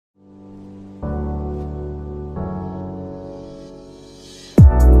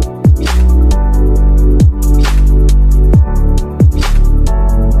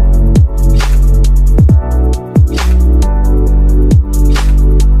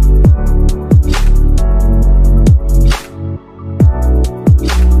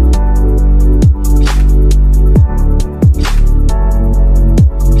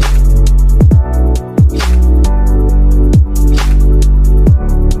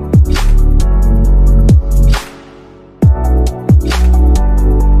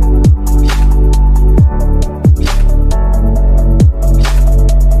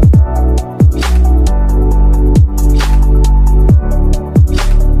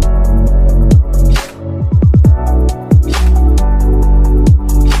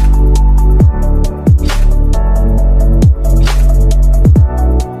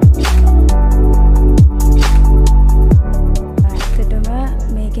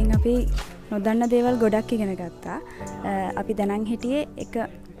ඒකෙන් අපි නොදන්න දේවල් ගොඩක් ඉගෙන ගත්තා. අපි දැනන් හිටියේ එක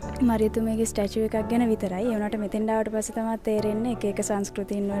මරියතුමියගේ ස්ටැචු එකක් ගැන විතරයි. ඒ වුණාට මෙතෙන් ආවට පස්සේ තමයි තේරෙන්නේ එක එක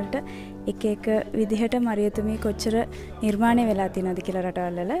සංස්කෘතීන් වලට එක එක විදිහට මරියතුමිය කොච්චර නිර්මාණය වෙලා තියෙනවද කියලා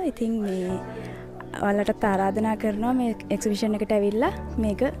රටවල් වල. ඉතින් මේ ඔයාලට ආරාධනා කරනවා මේ එක්සිබිෂන් එකට ඇවිල්ලා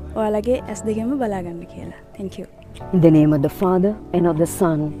මේක ඔයාලගේ ඇස් දෙකෙන්ම බලා ගන්න කියලා. Thank you. In the name of the Father, and of the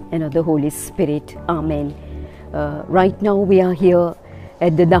Son, and of the Holy Spirit. Amen. Right now we are here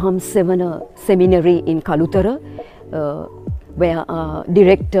at the Daham Sevana Seminary in Kalutara, where our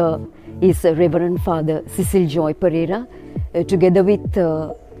director is Reverend Father Cecil Joy Pereira. Together with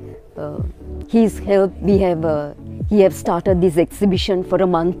his help, he have started this exhibition for a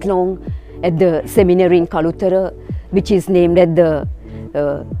month long at the seminary in Kalutara, which is named at the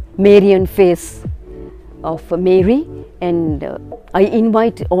Marian face of Mary, and I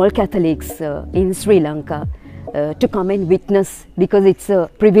invite all Catholics in Sri Lanka to come and witness, because it's a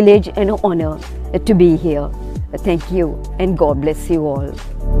privilege and an honor to be here. Thank you, and God bless you all.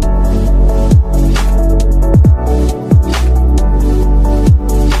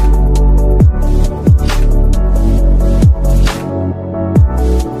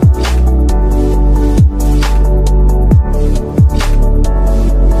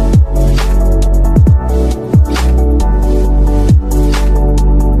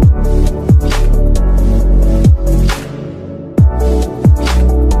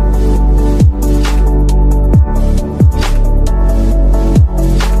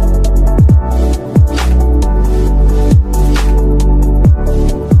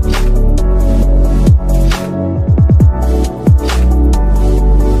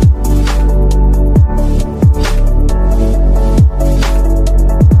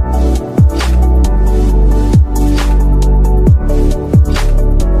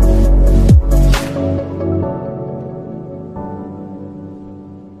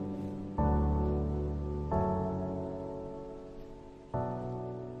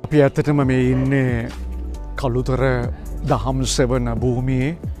 අපි ඇත්තටම මේ ඉන්නේ කළුතර දහම් සෙවන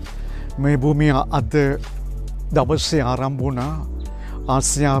භූමියේ. මේ භූමිය අද දවසේ ආරම්භ වුණා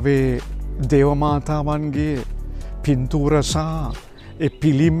ආසියාවේ දේවමාතාවන්ගේ පින්තූර සහ ඒ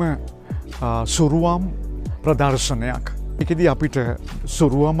පිළිම සුරුවම් ප්‍රදර්ශනයක්. ඒකෙදී අපිට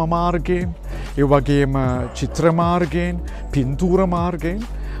සුරුවම මාර්ගයෙන්, ඒ වගේම චිත්‍ර මාර්ගයෙන්, පින්තූර මාර්ගයෙන්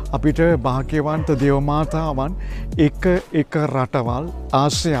අපිට භාග්‍යවන්ත දේවමාතාවන් එක රටවල්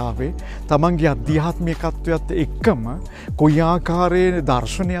ආසියාවේ තමන්ගේ අධ්‍යාත්මිකත්වයත් එක්කම කොයි ආකාරයේ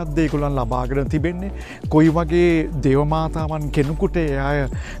දර්ශනයක්ද ඒගොල්ලන් ලබාගෙන තිබෙන්නේ, කොයි වගේ දේවමාතාවන් කෙනෙකුට අය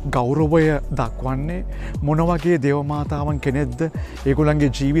ගෞරවය දක්වන්නේ, මොන වගේ දේවමාතාවන් කෙනෙක්ද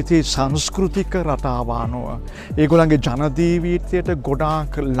ඒගොල්ලන්ගේ ජීවිතයේ සංස්කෘතික රටාව අනුව ඒගොල්ලන්ගේ ජනජීවිතයට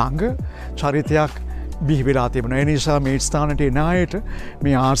ගොඩාක් ළඟ චරිතයක් බිහි වෙලා තිබෙනවා. ඒ නිසා මේ ස්ථානට එන අයට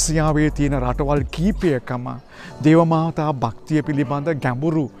මේ ආසියාවේ තියෙන රටවල් කීපයකම දේවමාතා භක්තිය පිළිබඳ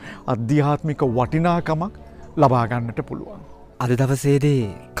ගැඹුරු අධ්‍යාත්මික වටිනාකමක් ලබා ගන්නට පුළුවන්. අද දවසේදී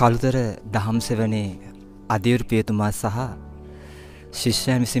කළුතර දහම් සෙවනේ අධිවෘ පියතුමා සහ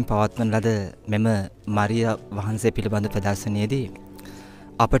ශිෂ්‍යයන් විසින් පවත්වන ලද මෙම මරිය වහන්සේ පිළිබඳ ප්‍රදර්ශනයේදී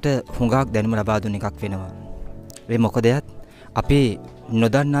අපට හුඟක් දැනුම ලබා දුන්න එකක් වෙනවා. ඒ මොකදයත් අපි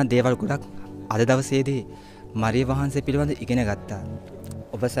නොදන්නා දේවල් ගොඩක් අද දවසේදී මරිය වහන්සේ පිළිබඳ ඉගෙන ගත්තා.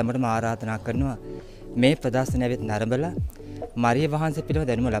 ඔබ සැමටම ආරාධනා කරනවා මේ ප්‍රදර්ශනය වෙත් නරඹලා මරිය වහන්සේ පිළිබඳ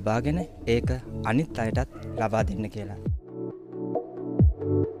දැනුම ලබාගෙන ඒක අනිත් අයටත් ලබා දෙන්න කියලා.